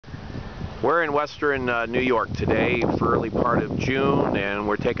We're in western New York today for early part of June, and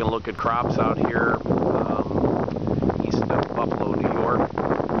we're taking a look at crops out here east of Buffalo, New York.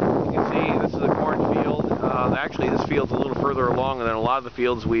 You can see this is a cornfield. Actually, this field's a little further along than a lot of the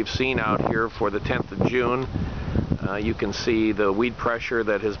fields we've seen out here for the 10th of June. You can see the weed pressure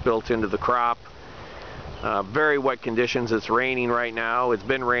that has built into the crop. Very wet conditions. It's raining right now. It's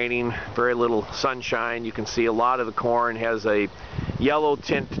been raining, very little sunshine. You can see a lot of the corn has a yellow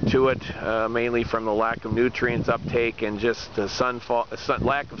tint to it, mainly from the lack of nutrients uptake and just the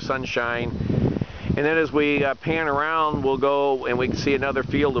lack of sunshine. And then as we pan around, we'll go and we can see another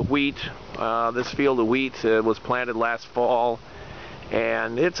field of wheat. This field of wheat was planted last fall,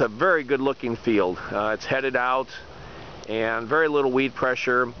 and it's a very good looking field. It's headed out and very little weed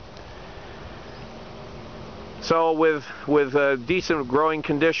pressure. So with decent growing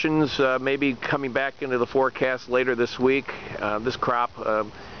conditions, maybe coming back into the forecast later this week, this crop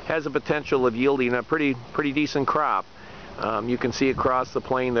has the potential of yielding a pretty decent crop. You can see across the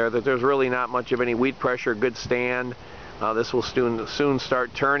plain there that there's really not much of any weed pressure, good stand. This will soon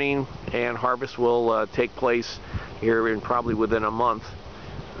start turning, and harvest will take place here in probably within a month.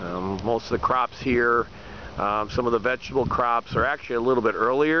 Most of the crops here, some of the vegetable crops are actually a little bit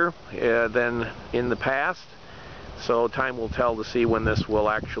earlier than in the past. So time will tell to see when this will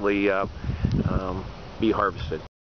actually be harvested.